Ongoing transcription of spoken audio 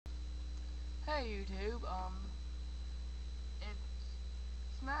Hey YouTube, it's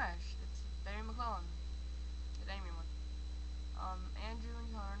Smash. It's Barry McClellan, the Damien one. Andrew and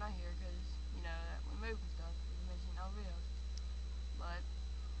Connor are not here because, you know, that we moved and stuff. We mentioned no videos. But,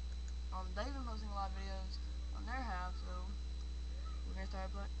 they've been posting a lot of videos on their half, so we're gonna start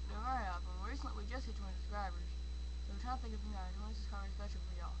doing our half. And recently we just hit 20 subscribers. So we're trying to think of, 20 subscribers special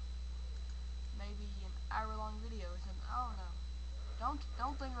for y'all. Maybe an hour-long video or something. I don't know.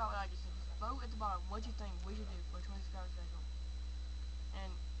 Don't think about what I just said. Just vote at the bottom what you think we should do for a 20 subscriber special.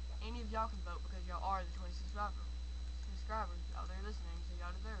 And any of y'all can vote because y'all are the 20 subscribers out there listening, so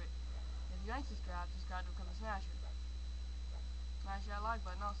y'all deserve it. If you ain't subscribed, subscribe to become a smasher. Smash that like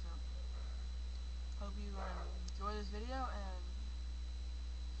button also. Hope you enjoy this video and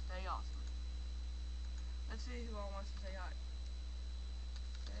stay awesome. Let's see who all wants to say hi.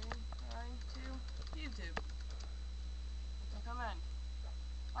 Say hi to YouTube. Let's comment.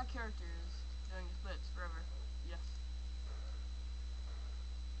 My character is doing the splits forever. Yes.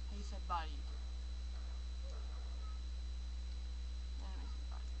 He said bye to YouTube. Enemy said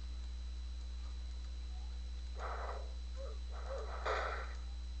bye to YouTube.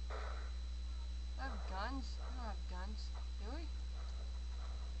 I have guns? I don't have guns. Do we?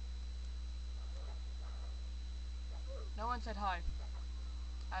 No one said hi.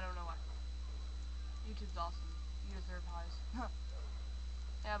 I don't know why. YouTube's awesome. You deserve highs.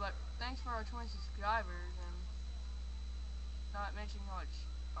 Yeah, but thanks for our 20 subscribers and not mentioning how much.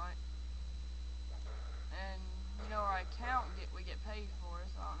 And you know our account we get paid for,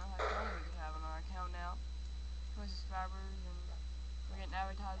 so I don't know how much money we could have on our account now. 20 subscribers and we're getting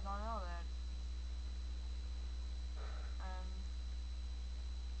advertised on and all that.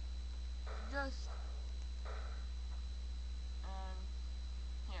 Just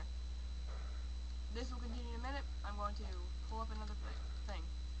here. This will continue in a minute. I'm going to pull up another thing.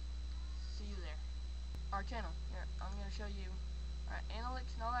 See you there. Our channel. Here, I'm going to show you our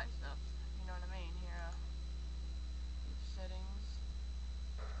analytics and all that stuff. You know what I mean? Here, settings.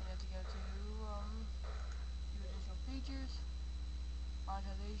 You have to go to do additional features,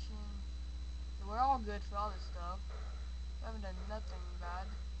 monetization. So we're all good for all this stuff. We haven't done nothing bad.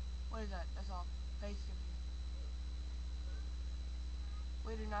 What is that? That's all. Base skipping.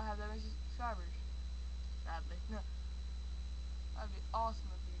 We do not have that many subscribers. Sadly. That'd be awesome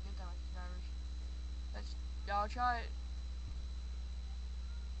if we could get that many subscribers. Let's y'all try it.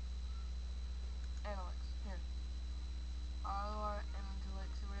 Analytics. Here.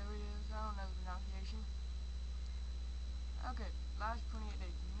 R-Analytics or whatever it is. I don't know the pronunciation. Okay. Last 28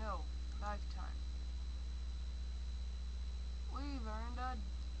 days. No. Lifetime. We've earned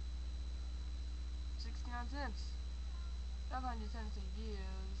 69 cents. 570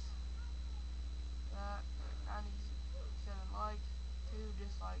 views. 97 likes. 2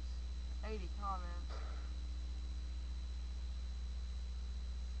 dislikes. 80 comments.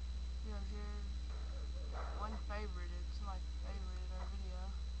 0 shares. 1 favorite. It's my favorite in our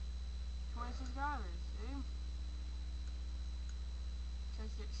video. 20 subscribers. See?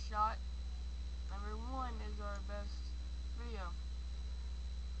 Chase It Shot. Number 1 is our best video.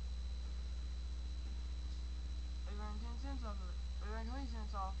 We earned 10 cents off of it. We earned 20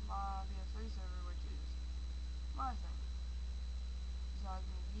 cents off my PS3 server, which is my thing. It's not as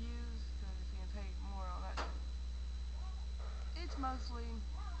many views, because it's getting paid more on that server. It's mostly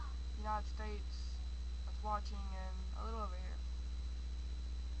United States that's watching and a little over here.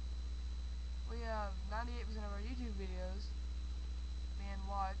 We have 98% of our YouTube videos being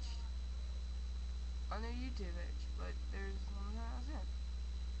watched on their YouTube page, but there's 1%.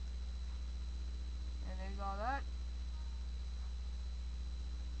 And there's all that.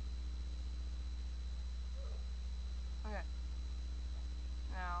 Okay.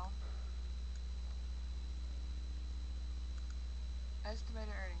 Now,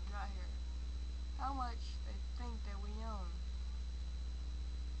 estimated earnings right here. How much they think that we own?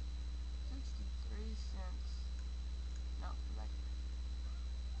 63 cents. No, go back here.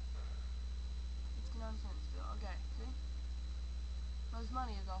 69 cents still. Okay, see? Most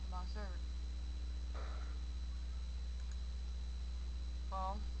money is off my server.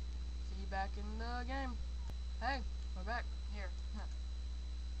 Well, see you back in the game. Hey, we're back. Here.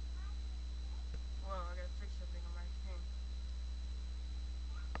 Whoa, I gotta fix something on my screen.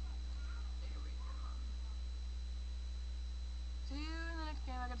 There we go. See you in the next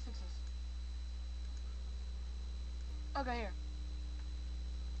game. I gotta fix this. Okay, here.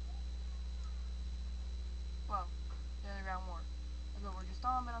 Whoa. Daily round war. That's what we're just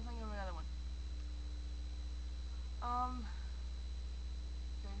on, but I'm thinking of another one. Going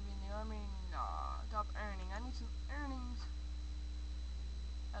to be in the army? Nah. Top earning. I need some earnings.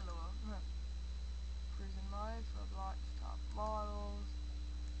 Hello. life, Roblox top models.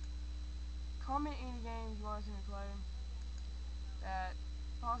 Comment any games you want to see me play that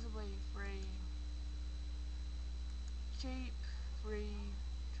possibly free, cheap, free,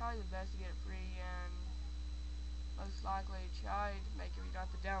 try the best to get it free, and most likely try to make it where you don't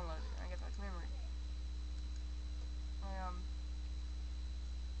have to download it and get that much memory.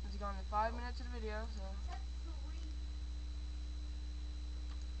 It's gone to 5 minutes of the video, so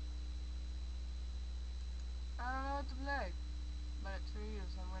I don't know what to play, but it's for you,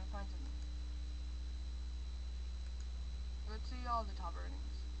 so I'm gonna find something. Let's see all the top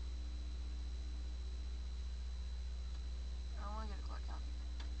earnings. I don't want to get a collect copy.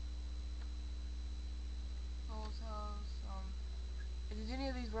 Souls House. If there's any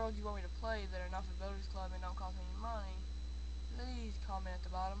of these worlds you want me to play that are not for Builders Club and don't cost me any money, please comment at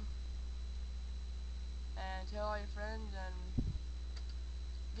the bottom and tell all your friends and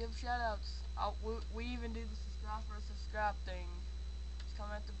give shoutouts. We even do the subscribe for a subscribe thing. Just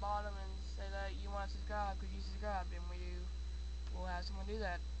comment at the bottom and say that you want to subscribe because you subscribed, and we will have someone do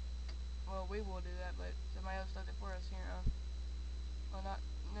that. Well, we will do that, but somebody else does it for us here. Well, not.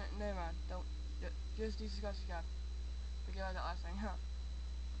 Never mind. Don't. Just do subscribe. Forget about that last thing, huh?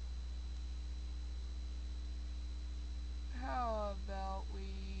 How about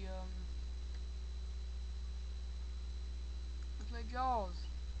we play Jaws?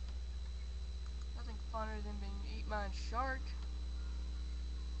 Nothing funner than being eaten by a shark.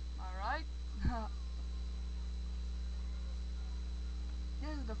 Am I right?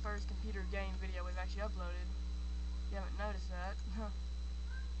 This is the first computer game video we've actually uploaded. You haven't noticed that.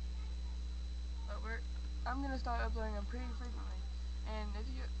 But I'm gonna start uploading them pretty frequently. And if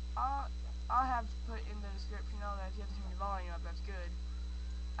you, I have put in the description all that if you have to turn your volume up, that's good.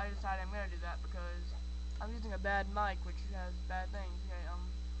 I decided I'm gonna do that because I'm using a bad mic, which has bad things. Okay,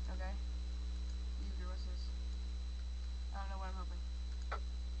 okay. User, what's this? I don't know what I'm hoping.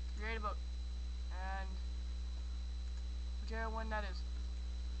 Create a boat. And whichever one that is.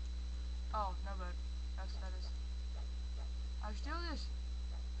 Oh, no boat. That's that is. I steal this.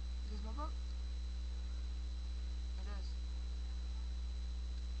 Is this my boat? It is.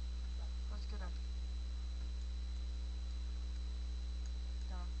 Let's get up.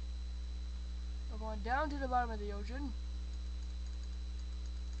 Down. We're going down to the bottom of the ocean.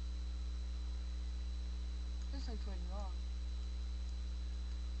 This takes way too long.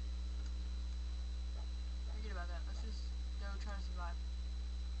 Forget about that. Let's just go try to survive.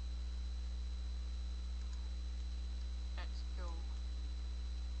 Let's go.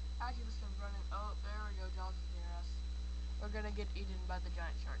 Actually, let's go running. Oh, there we go. Jaws is near us. We're gonna get eaten by the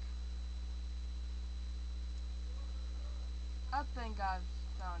giant shark. I think I've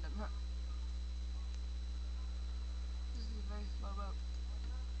found him. This is a very slow boat.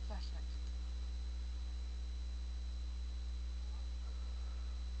 Fast check.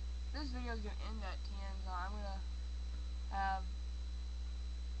 This video is gonna end at 10, so I'm gonna have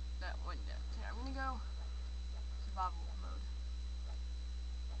that window. Okay, I'm gonna go survival mode.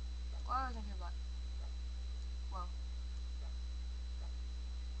 Why was I here black? Whoa.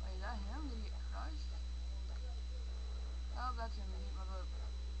 Wait, is that him? Did he get crushed? Oh, that's him. He hit my boat.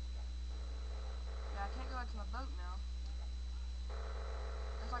 Yeah, I can't go back to my boat now.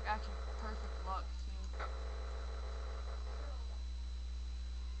 That's like actually perfect luck, too.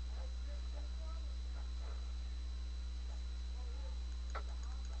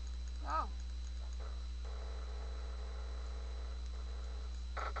 Oh.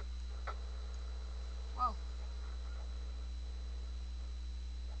 Whoa.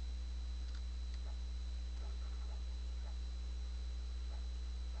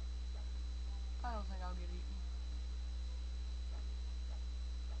 I don't think I'll get eaten.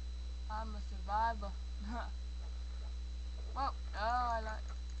 I'm a survivor. Whoa. Oh,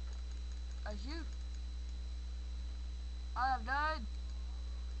 I shoot. I have died.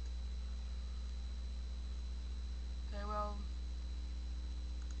 Okay, well,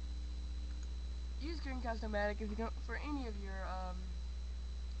 use Screencast-O-Matic if you don't for any of your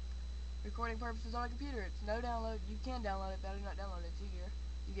recording purposes on a computer. It's no download. You can download it, but I do not download it. It's easier.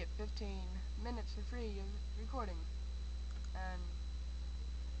 You get 15 minutes for free of recording, and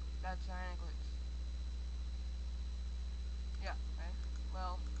that's glitch. Yeah. Okay.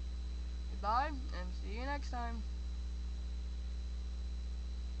 Well, goodbye, and see you next time.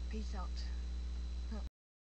 Peace out.